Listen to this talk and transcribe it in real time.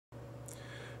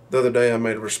The other day I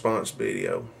made a response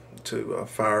video to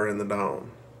Fire in the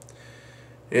Dawn.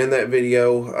 In that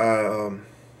video I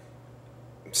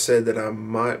said that I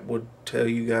would tell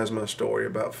you guys my story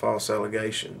about false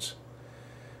allegations.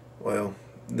 Well,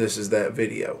 this is that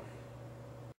video.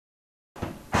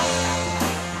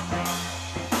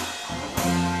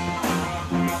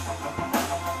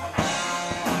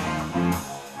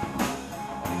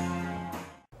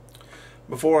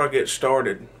 Before I get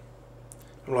started,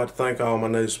 I'd like to thank all my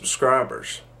new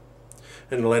subscribers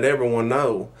and to let everyone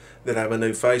know that I have a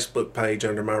new Facebook page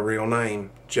under my real name,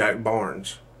 Jack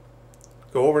Barnes.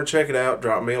 Go over and check it out,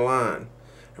 drop me a line.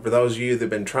 And for those of you that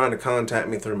have been trying to contact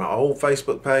me through my old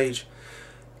Facebook page,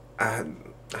 I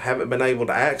haven't been able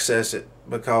to access it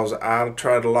because I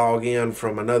tried to log in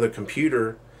from another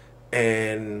computer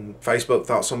and Facebook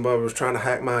thought somebody was trying to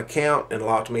hack my account and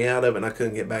locked me out of it and I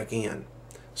couldn't get back in.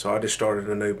 So I just started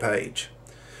a new page.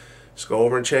 So go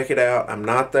over and check it out. I'm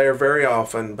not there very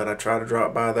often, but I try to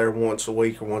drop by there once a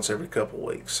week or once every couple of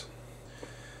weeks.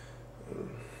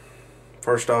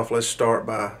 First off, let's start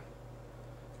by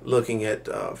looking at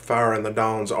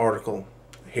Fireinthtedawn's article.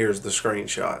 Here's the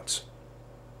screenshots.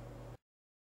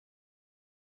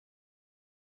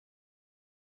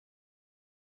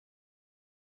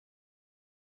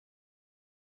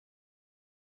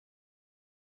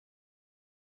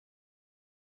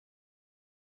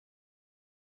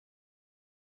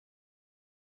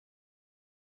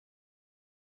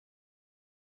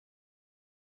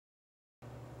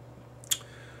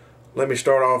 Let me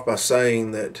start off by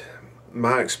saying that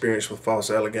my experience with false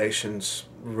allegations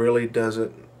really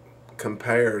doesn't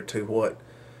compare to what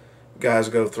guys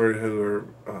go through who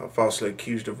are falsely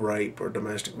accused of rape or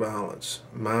domestic violence.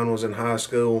 Mine was in high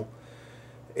school.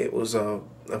 It was a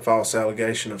false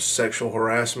allegation of sexual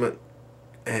harassment,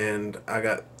 and I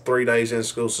got 3 days in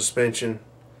school suspension,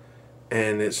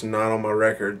 and it's not on my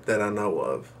record that I know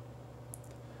of.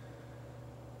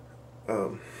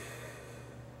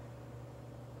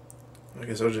 I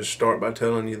guess I'll just start by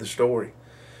telling you the story.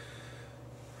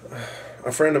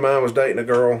 A friend of mine was dating a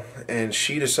girl, and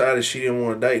she decided she didn't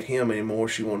want to date him anymore.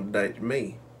 She wanted to date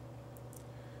me.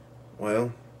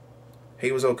 Well,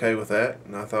 he was okay with that,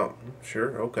 and I thought,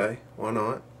 sure, okay, why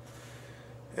not?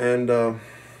 And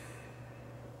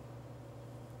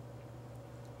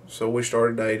so we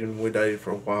started dating. We dated for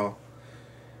a while,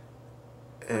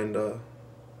 and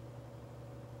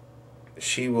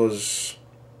she was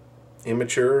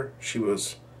immature, she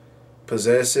was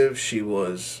possessive, she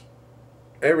was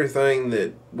everything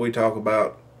that we talk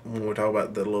about when we talk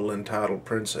about the little entitled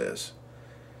princess.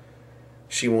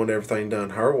 She wanted everything done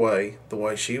her way, the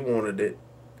way she wanted it,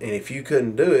 and if you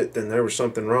couldn't do it, then there was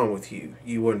something wrong with you.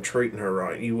 You wasn't treating her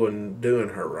right, you wasn't doing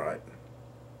her right.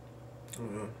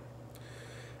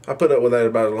 I put up with that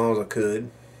about as long as I could,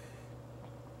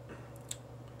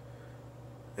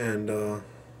 and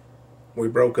we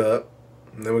broke up.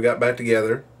 And then we got back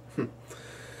together.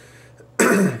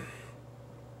 When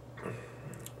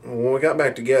we got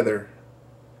back together,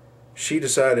 she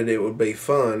decided it would be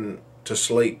fun to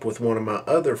sleep with one of my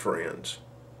other friends.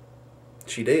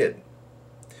 She did.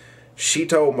 She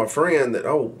told my friend that,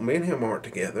 oh, me and him aren't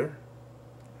together.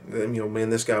 Then, you know, me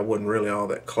and this guy wasn't really all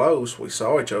that close. We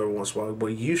saw each other once in a while.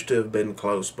 We used to have been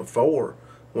close before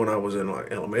when I was in like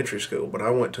elementary school, but I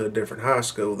went to a different high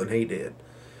school than he did.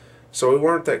 So we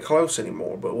weren't that close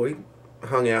anymore, but we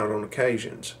hung out on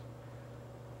occasions.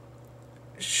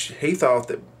 He thought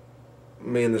that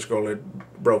me and this girl had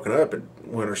broken up and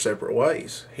went our separate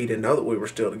ways. He didn't know that we were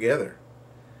still together.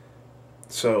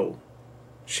 So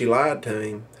she lied to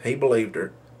him. He believed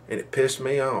her, and it pissed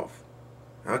me off.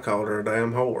 I called her a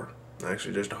damn whore.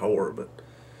 Actually, just a whore, but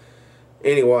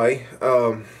anyway,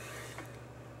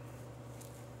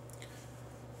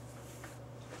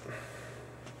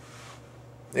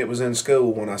 it was in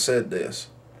school when I said this.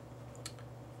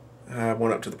 I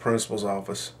went up to the principal's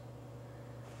office,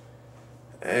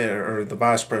 or the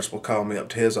vice principal called me up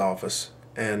to his office,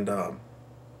 and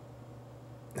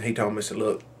he told me, he said,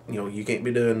 look, you know, you can't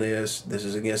be doing this. This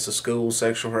is against the school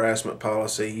sexual harassment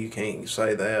policy. You can't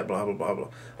say that, blah, blah, blah, blah.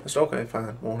 I said, okay,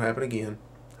 fine, won't happen again.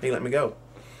 He let me go.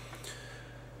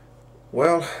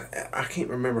 Well, I can't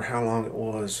remember how long it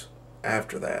was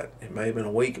after that. It may have been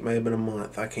a week, it may have been a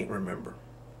month, I can't remember.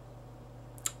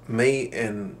 Me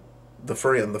and the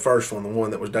friend, the first one, the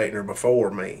one that was dating her before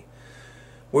me,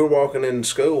 we were walking in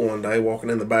school one day,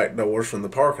 walking in the back doors from the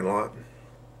parking lot.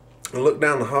 I looked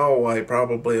down the hallway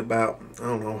probably about, I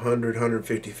don't know, 100,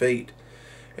 150 feet.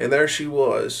 And there she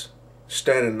was,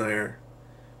 standing there,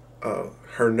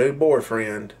 her new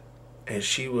boyfriend, and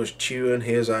she was chewing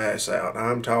his ass out.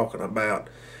 I'm talking about,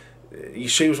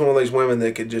 she was one of these women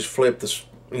that could just flip the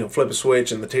flip a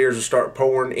switch and the tears would start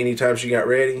pouring anytime she got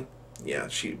ready. Yeah,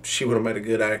 she would have made a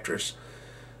good actress.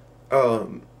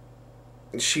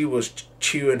 She was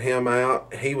chewing him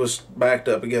out. He was backed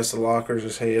up against the lockers,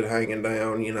 his head hanging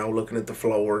down, looking at the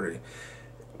floor.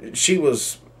 She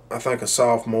was, I think, a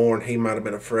sophomore, and he might have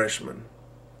been a freshman.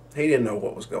 He didn't know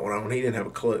what was going on. He didn't have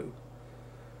a clue.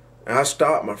 I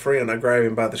stopped my friend. I grabbed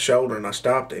him by the shoulder, and I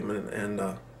stopped him, and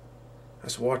I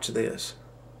said, "Watch this."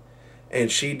 And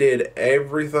she did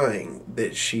everything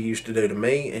that she used to do to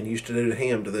me and used to do to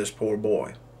him, to this poor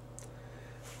boy.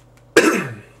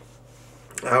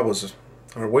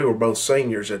 We were both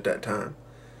seniors at that time.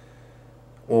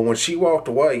 Well, when she walked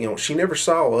away, she never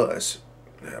saw us.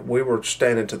 We were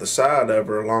standing to the side of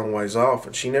her a long ways off,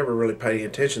 and she never really paid any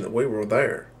attention that we were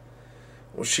there.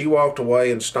 Well, she walked away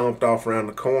and stomped off around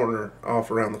the corner,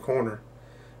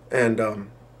 and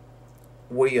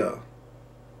we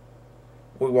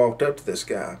walked up to this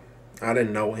guy. I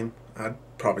didn't know him. I'd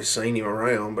probably seen him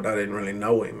around, but I didn't really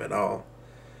know him at all.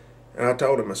 And I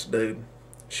told him, I said, "Dude,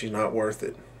 she's not worth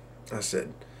it." I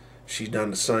said, "She's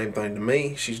done the same thing to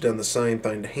me. She's done the same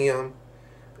thing to him."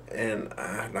 And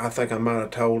I think I might have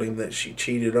told him that she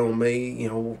cheated on me,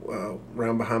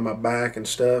 around behind my back and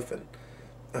stuff. And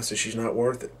I said, "She's not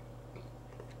worth it."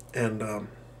 And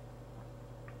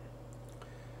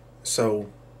so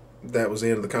that was the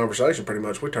end of the conversation, pretty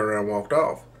much. We turned around and walked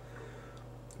off.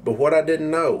 But what I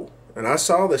didn't know, and I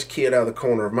saw this kid out of the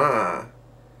corner of my eye.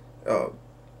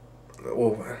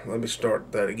 Well, let me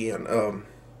start that again.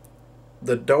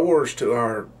 The doors to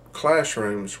our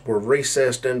classrooms were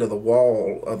recessed into the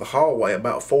wall of the hallway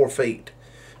about 4 feet.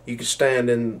 You could stand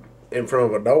in front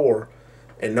of a door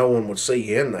and no one would see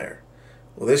you in there.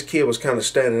 Well, this kid was kind of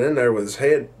standing in there with his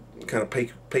head kind of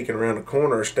peeking around the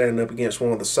corner, standing up against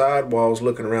one of the side walls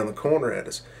looking around the corner at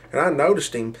us. And I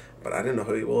noticed him, but I didn't know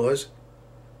who he was.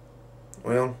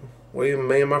 Well,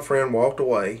 me and my friend walked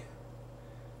away.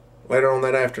 Later on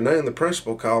that afternoon, the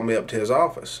principal called me up to his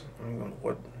office. I'm going,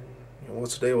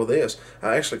 what's the deal with this?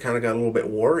 I actually kind of got a little bit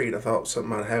worried. I thought something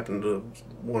might happen to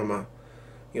one of my,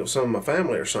 some of my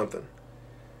family or something.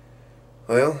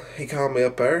 Well, he called me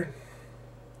up there.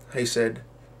 He said,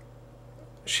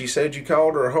 "She said you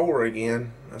called her a whore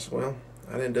again." I said, "Well,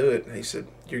 I didn't do it." He said,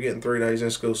 "You're getting 3 days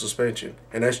in school suspension."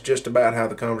 And that's just about how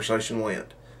the conversation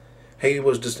went. He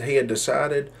had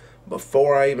decided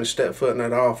before I even stepped foot in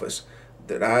that office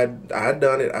that I'd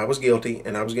done it, I was guilty,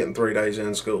 and I was getting 3 days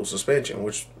in school suspension.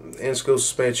 Which, in school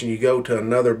suspension, you go to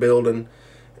another building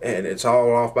and it's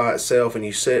all off by itself, and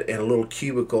you sit in a little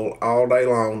cubicle all day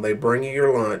long. They bring you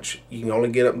your lunch. You can only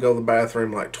get up and go to the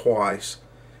bathroom like twice,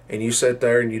 and you sit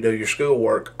there and you do your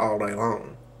schoolwork all day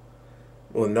long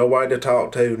with nobody to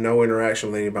talk to, no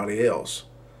interaction with anybody else.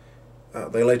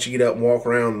 They let you get up and walk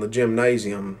around the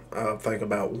gymnasium, I think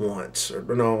about once or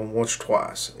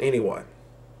twice. Anyway,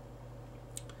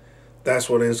 that's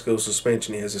what in-school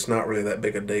suspension is. It's not really that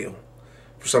big a deal.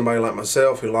 For somebody like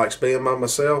myself who likes being by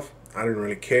myself, I didn't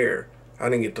really care. I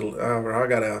didn't get to. I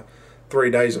got 3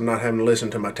 days of not having to listen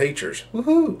to my teachers.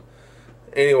 Woohoo!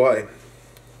 Anyway,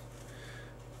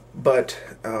 but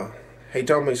he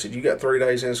told me, he said, "You got 3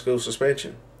 days in-school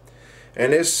suspension."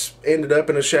 And this ended up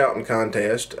in a shouting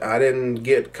contest. I didn't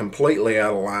get completely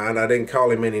out of line. I didn't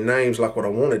call him any names like what I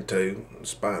wanted to,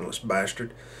 spineless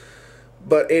bastard.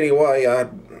 But anyway,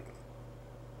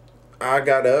 I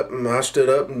got up and I stood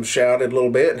up and shouted a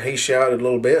little bit, and he shouted a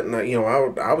little bit, and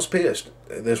I was pissed.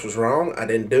 This was wrong. I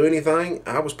didn't do anything.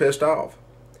 I was pissed off.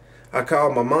 I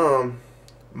called my mom.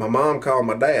 My mom called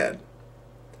my dad.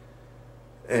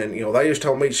 And, they just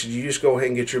told me, she said, "You just go ahead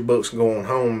and get your books and go on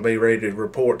home and be ready to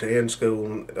report to in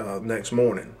school next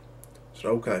morning." I said,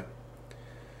 "Okay."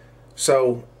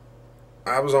 So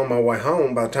I was on my way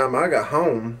home. By the time I got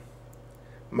home,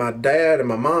 my dad and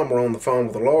my mom were on the phone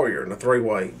with a lawyer in a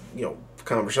three-way,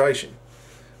 conversation.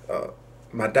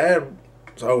 My dad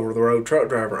was over-the-road truck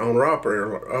driver,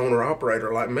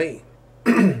 owner-operator like me.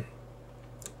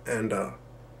 And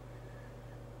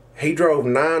he drove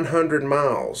 900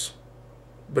 miles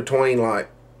between, I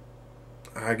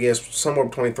guess, somewhere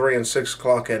between 3 and 6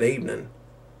 o'clock that evening.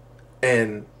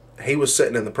 And he was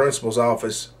sitting in the principal's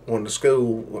office when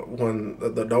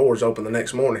the doors opened the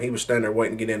next morning. He was standing there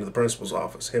waiting to get into the principal's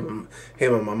office, him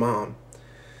and my mom.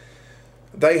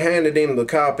 They handed him the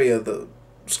copy of the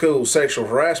school sexual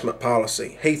harassment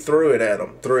policy. He threw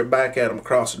it back at him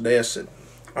across the desk. Said,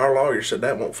 "Our lawyer said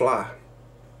that won't fly."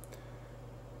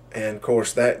 And of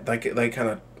course they kind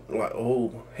of like,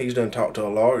 "Oh, he's done talked to a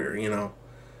lawyer,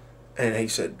 And he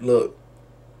said, "Look,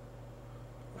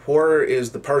 where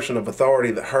is the person of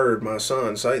authority that heard my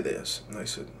son say this?" And they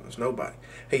said, "There's nobody."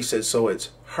 He said, "So it's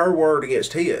her word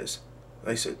against his."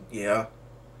 They said, yeah.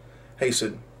 He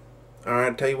said, all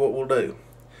right, tell you what we'll do.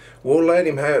 We'll let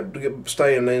him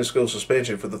stay in in-school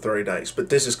suspension for the 3 days, but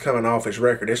this is coming off his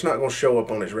record. It's not going to show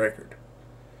up on his record.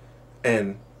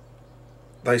 And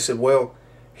they said, well,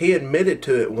 he admitted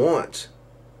to it once.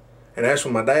 And that's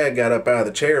when my dad got up out of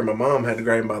the chair. My mom had to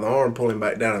grab him by the arm, pull him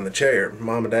back down in the chair.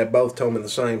 Mom and Dad both told me the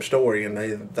same story, and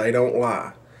they don't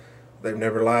lie. They've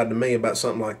never lied to me about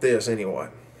something like this anyway.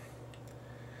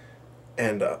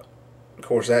 And, of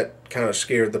course, that kind of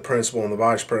scared the principal and the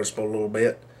vice principal a little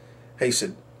bit. He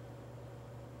said,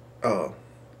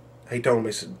 he told me,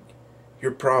 he said,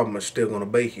 your problem is still going to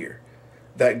be here.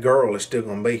 That girl is still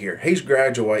going to be here. He's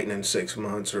graduating in 6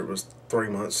 months, or it was 3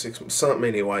 months, 6 months, something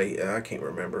anyway. I can't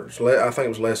remember. I think it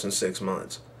was less than 6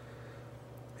 months.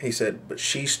 He said, but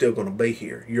she's still going to be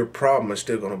here. Your problem is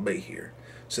still going to be here.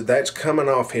 So that's coming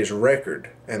off his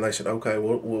record. And they said, okay,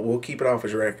 we'll keep it off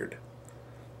his record.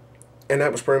 And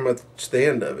that was pretty much the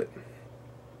end of it.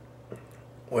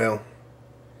 Well,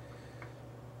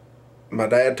 my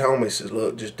dad told me, he says,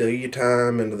 look, just do your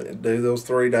time and do those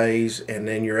 3 days, and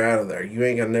then you're out of there. You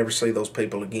ain't going to never see those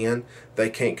people again. They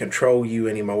can't control you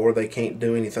anymore. They can't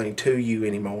do anything to you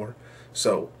anymore.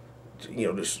 So,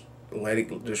 just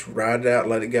just ride it out,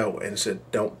 let it go. And said,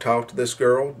 don't talk to this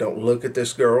girl. Don't look at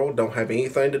this girl. Don't have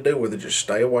anything to do with her. Just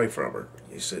stay away from her.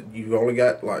 He said, you've only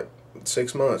got like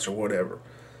 6 months or whatever,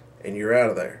 and you're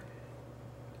out of there.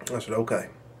 I said, okay.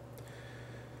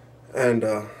 And,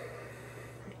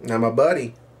 now my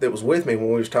buddy that was with me when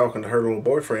we was talking to her little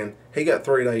boyfriend, he got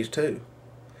 3 days too.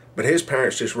 But his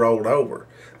parents just rolled over.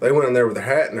 They went in there with their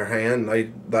hat in their hand.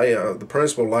 The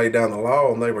principal laid down the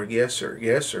law, and they were, yes sir,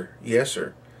 yes sir, yes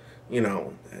sir.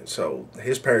 And so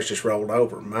his parents just rolled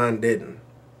over. Mine didn't.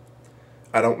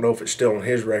 I don't know if it's still on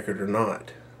his record or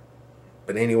not.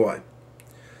 But anyway,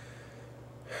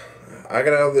 I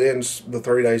got out of the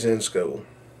 3 days in school.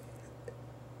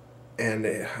 And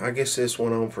I guess this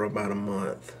went on for about a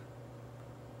month.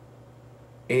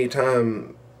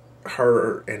 Anytime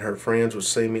her and her friends would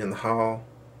see me in the hall,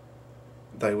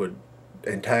 they would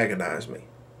antagonize me,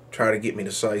 try to get me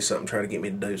to say something, try to get me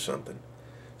to do something,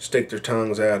 stick their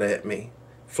tongues out at me,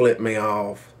 flip me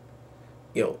off,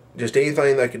 just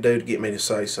anything they could do to get me to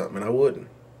say something, and I wouldn't.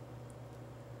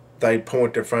 They'd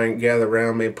gather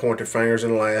around me and point their fingers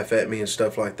and laugh at me and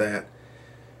stuff like that.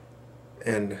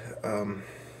 And,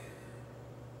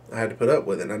 I had to put up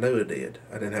with it, and I knew I did.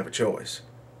 I didn't have a choice.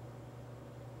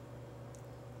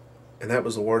 And that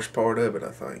was the worst part of it,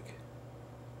 I think.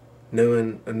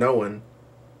 Knowing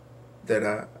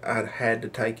that I had to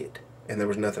take it, and there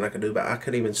was nothing I could do about it. I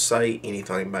couldn't even say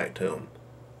anything back to them.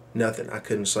 Nothing. I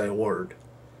couldn't say a word.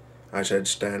 I just had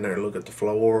to stand there and look at the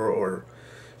floor, or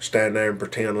stand there and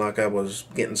pretend like I was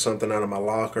getting something out of my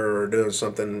locker, or doing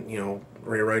something,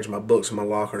 rearranging my books in my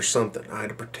locker or something. I had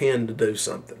to pretend to do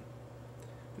something.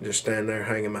 Just stand there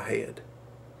hanging my head.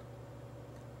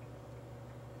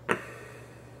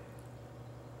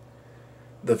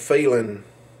 The feeling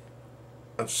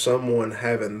of someone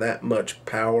having that much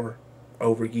power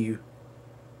over you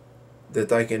that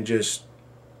they can just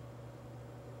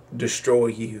destroy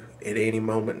you at any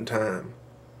moment in time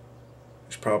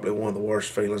is probably one of the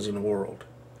worst feelings in the world.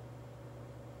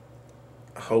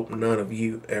 I hope none of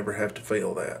you ever have to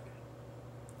feel that.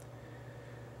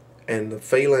 And the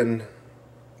feeling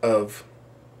of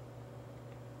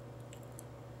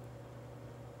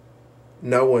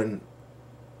knowing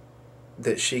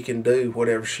that she can do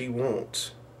whatever she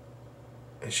wants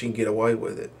and she can get away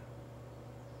with it,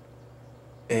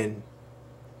 and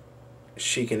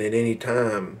she can at any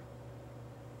time,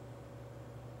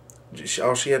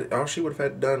 all she would have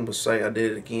had done was say, I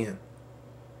did it again,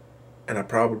 and I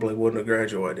probably wouldn't have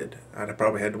graduated. I'd have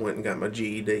probably had to went and got my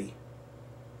GED,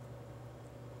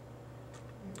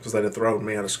 because they'd have thrown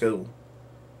me out of school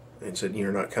and said,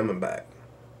 you're not coming back.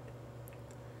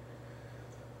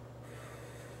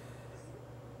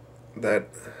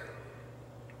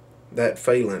 That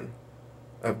feeling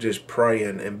of just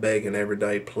praying and begging every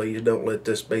day, please don't let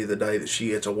this be the day that she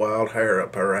gets a wild hair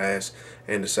up her ass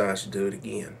and decides to do it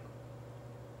again.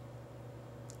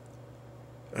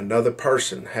 Another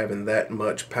person having that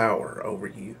much power over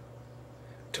you,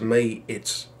 to me,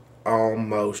 it's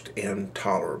almost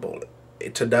intolerable.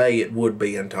 Today it would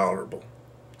be intolerable,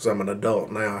 because I'm an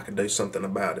adult now. I can do something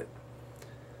about it.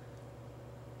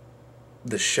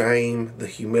 The shame, the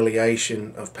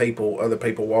humiliation of other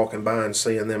people walking by and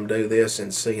seeing them do this,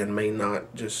 and seeing me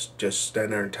not just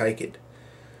stand there and take it.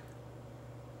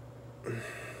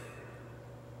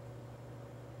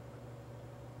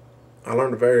 I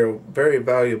learned a very, very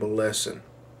valuable lesson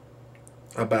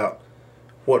about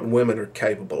what women are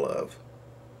capable of.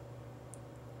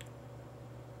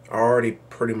 I already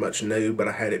pretty much knew, but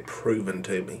I had it proven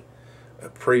to me.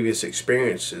 Previous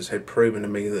experiences had proven to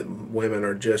me that women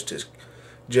are just as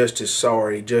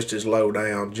sorry, just as low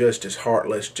down, just as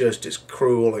heartless, just as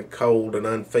cruel and cold and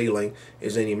unfeeling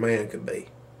as any man could be.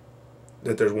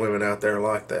 That there's women out there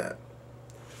like that.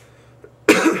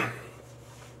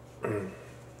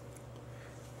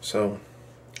 So,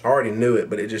 I already knew it,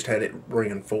 but it just had it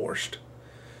reinforced.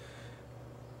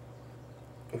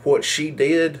 What she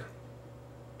did,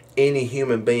 any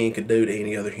human being could do to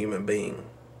any other human being.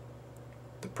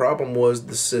 The problem was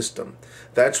the system.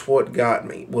 That's what got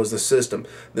me, was the system.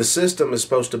 The system is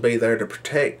supposed to be there to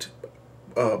protect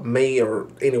me or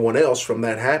anyone else from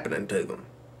that happening to them.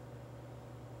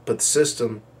 But the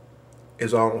system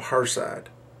is on her side.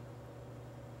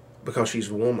 Because she's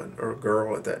a woman, or a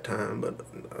girl at that time, but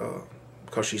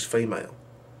because she's female.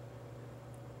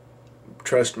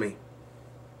 Trust me,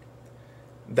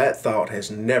 that thought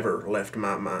has never left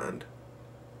my mind.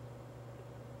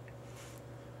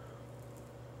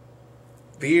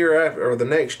 The year after, or the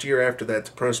next year after that,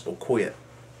 the principal quit.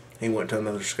 He went to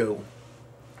another school.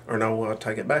 Or no, I'll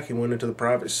take it back. He went into the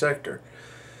private sector.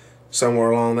 Somewhere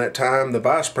along that time, the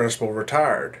vice principal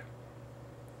retired.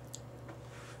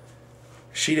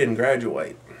 She didn't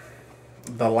graduate.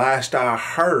 The last I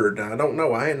heard, I don't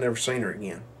know, I had never seen her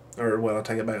again. Or, well, I'll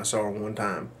take it back, I saw her one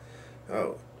time.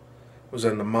 It was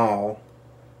in the mall.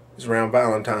 It was around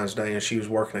Valentine's Day, and she was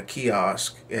working a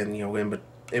kiosk, and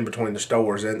in between the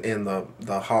stores, in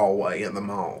the hallway in the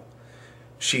mall.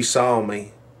 She saw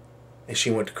me, and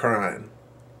she went to crying.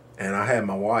 And I had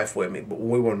my wife with me, but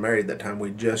we weren't married that time.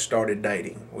 We just started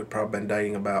dating. We'd probably been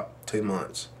dating about 2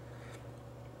 months.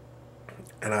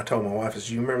 And I told my wife, I said,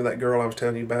 "You remember that girl I was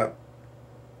telling you about?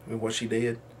 What she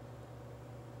did?"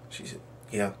 She said,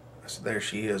 "Yeah." I said, "There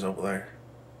she is over there."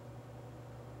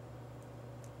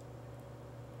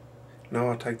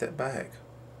 No, I take that back.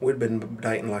 We'd been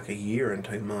dating like a year and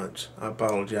 2 months. I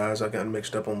apologize. I got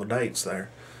mixed up on the dates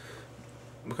there.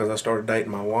 Because I started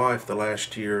dating my wife the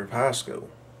last year of high school.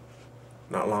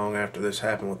 Not long after this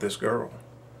happened with this girl.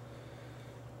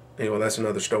 Anyway, that's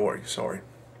another story. Sorry.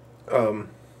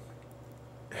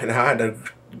 And I had to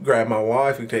grab my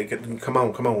wife and take it. Come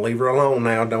on, leave her alone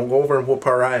now. Don't go over and whoop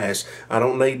her ass. I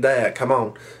don't need that. Come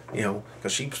on.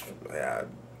 Because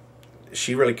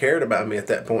she really cared about me at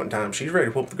that point in time. She's ready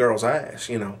to whoop the girl's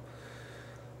ass,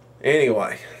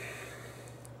 Anyway.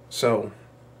 So.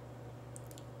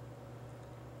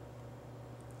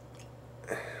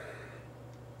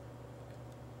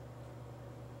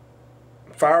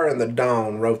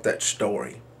 Fireinthtedawn wrote that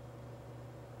story.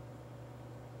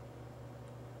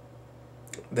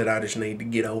 That I just need to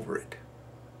get over it.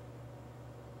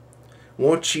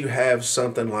 Once you have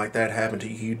something like that happen to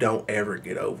you, you don't ever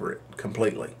get over it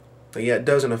completely. Yeah, it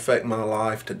doesn't affect my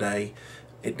life today.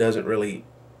 It doesn't really,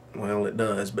 well, it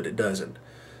does, but it doesn't.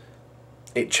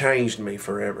 It changed me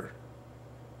forever.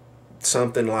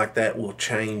 Something like that will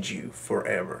change you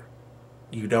forever.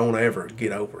 You don't ever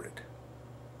get over it.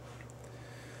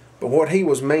 But what he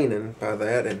was meaning by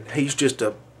that, and he's just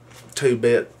a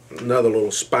two-bit, another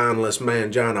little spineless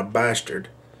mangina bastard,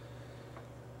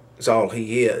 is all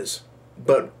he is.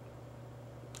 But,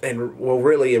 and well,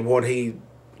 really, in what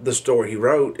the story he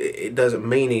wrote, it doesn't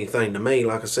mean anything to me.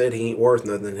 Like I said, he ain't worth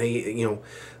nothing.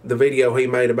 The video he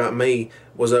made about me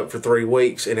was up for 3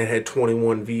 weeks, and it had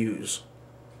 21 views.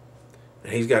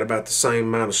 And he's got about the same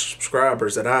amount of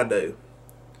subscribers that I do.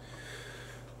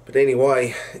 But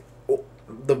anyway,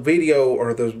 the video,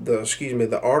 or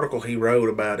the article he wrote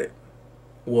about it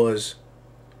was,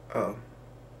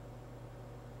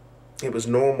 it was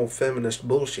normal feminist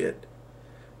bullshit,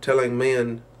 telling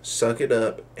men, suck it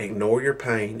up, ignore your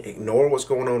pain, ignore what's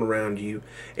going on around you,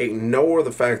 ignore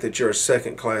the fact that you're a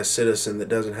second-class citizen that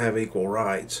doesn't have equal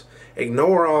rights,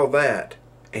 ignore all that,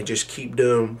 and just keep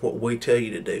doing what we tell you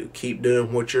to do. Keep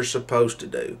doing what you're supposed to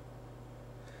do.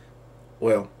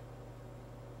 Well,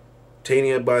 to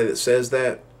anybody that says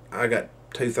that, I got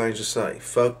 2 things to say.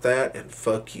 Fuck that and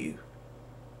fuck you.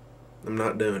 I'm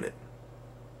not doing it.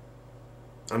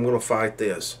 I'm going to fight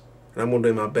this. And I'm going to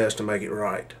do my best to make it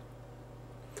right.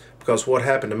 Because what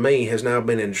happened to me has now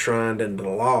been enshrined into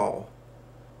law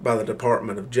by the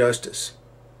Department of Justice.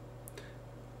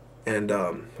 And,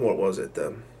 what was it?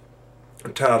 The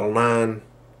Title IX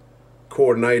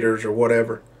coordinators or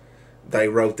whatever, they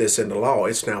wrote this into law.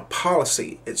 It's now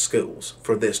policy at schools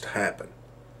for this to happen.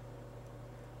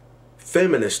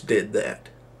 Feminists did that.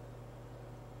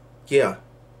 Yeah,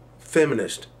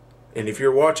 feminist. And if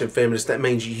you're watching feminists, that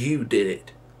means you did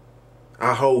it.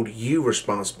 I hold you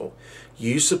responsible.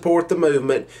 You support the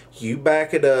movement. You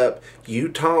back it up. You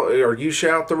talk, or you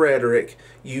shout the rhetoric.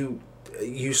 You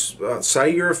you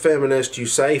say you're a feminist, you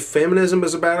say feminism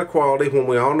is about equality when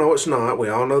we all know it's not. We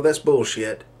all know that's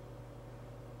bullshit.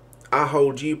 I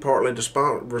hold you partly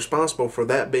responsible for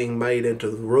that being made into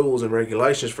the rules and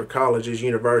regulations for colleges,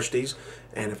 universities,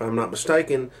 and if I'm not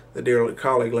mistaken, the Dear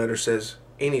Colleague letter says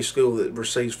any school that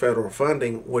receives federal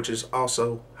funding, which is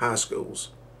also high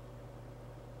schools.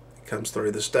 It comes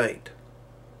through the state.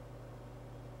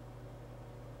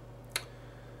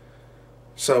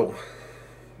 So,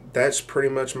 that's pretty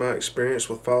much my experience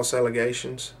with false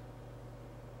allegations.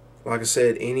 Like I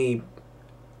said,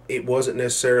 it wasn't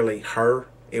necessarily her.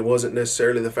 It wasn't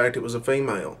necessarily the fact it was a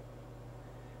female.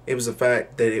 It was the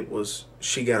fact that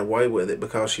she got away with it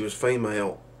because she was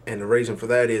female, and the reason for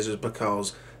that is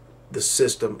because the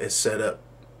system is set up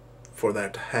for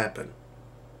that to happen.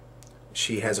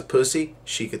 She has a pussy,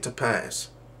 she gets a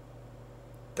pass.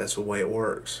 That's the way it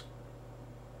works.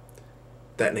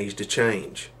 That needs to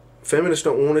change. Feminists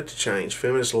don't want it to change.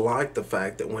 Feminists like the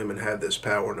fact that women have this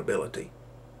power and ability.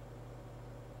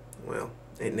 Well,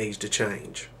 it needs to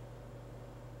change.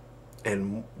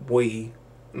 And me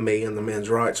and the men's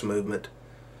rights movement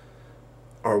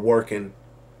are working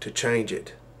to change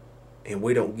it. And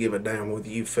we don't give a damn whether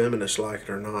you feminists like it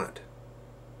or not.